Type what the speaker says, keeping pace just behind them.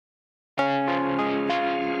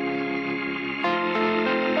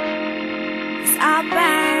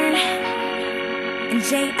Auburn and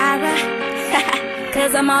𝐥𝐢𝐤𝐿.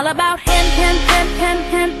 Cause I'm all about him,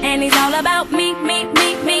 and he's all about me.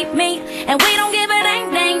 And we don't give a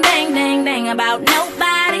dang about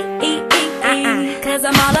nobody. Cause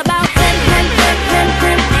I'm all about him,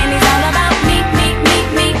 and he's all about me.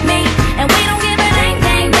 And we don't give a dang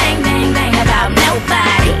about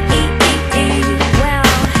nobody. Well,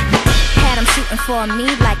 had him shooting for me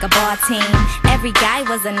like a ball team. Every guy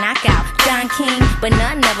was a knockout, John King, but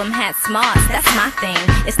none of them had smarts. That's my thing.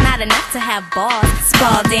 It's not enough to have balls,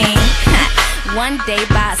 Spalding. One day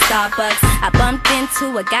by a Starbucks, I bumped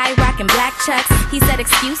into a guy rocking black chucks. He said,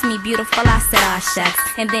 "Excuse me, beautiful." I said, "Aw, shucks."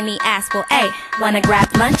 And then he asked, "Well, hey, wanna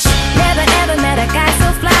grab lunch?" Never ever met a guy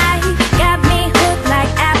so fly. Got me hooked like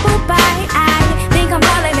apple pie. I think I'm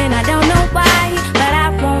falling and I don't know why, but I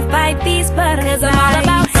won't fight these butterflies. I'm all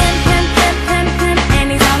about him, and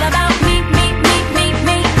he's all about me.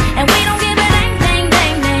 And we don't give a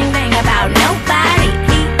dang about nobody.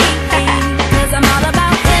 Cause I'm all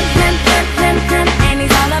about him, and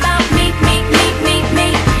he's all about me.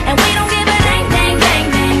 And we don't give a dang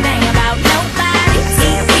about nobody.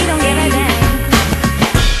 We don't give a dang.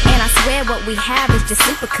 And I swear what we have is just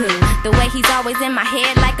super cool. The way he's always in my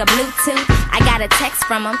head like a Bluetooth. I got a text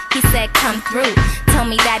from him, he said come through. Told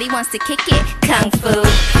me that he wants to kick it, kung fu.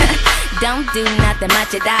 Don't do nothing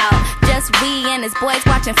much at all. Just we and his boys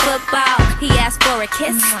watching football. He asked for a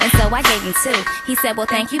kiss, and so I gave him two. He said, "Well,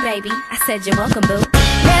 thank you, baby." I said, "You're welcome, boo."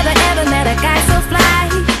 Never ever met a guy so fly.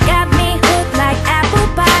 Got me hooked like apple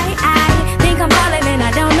pie.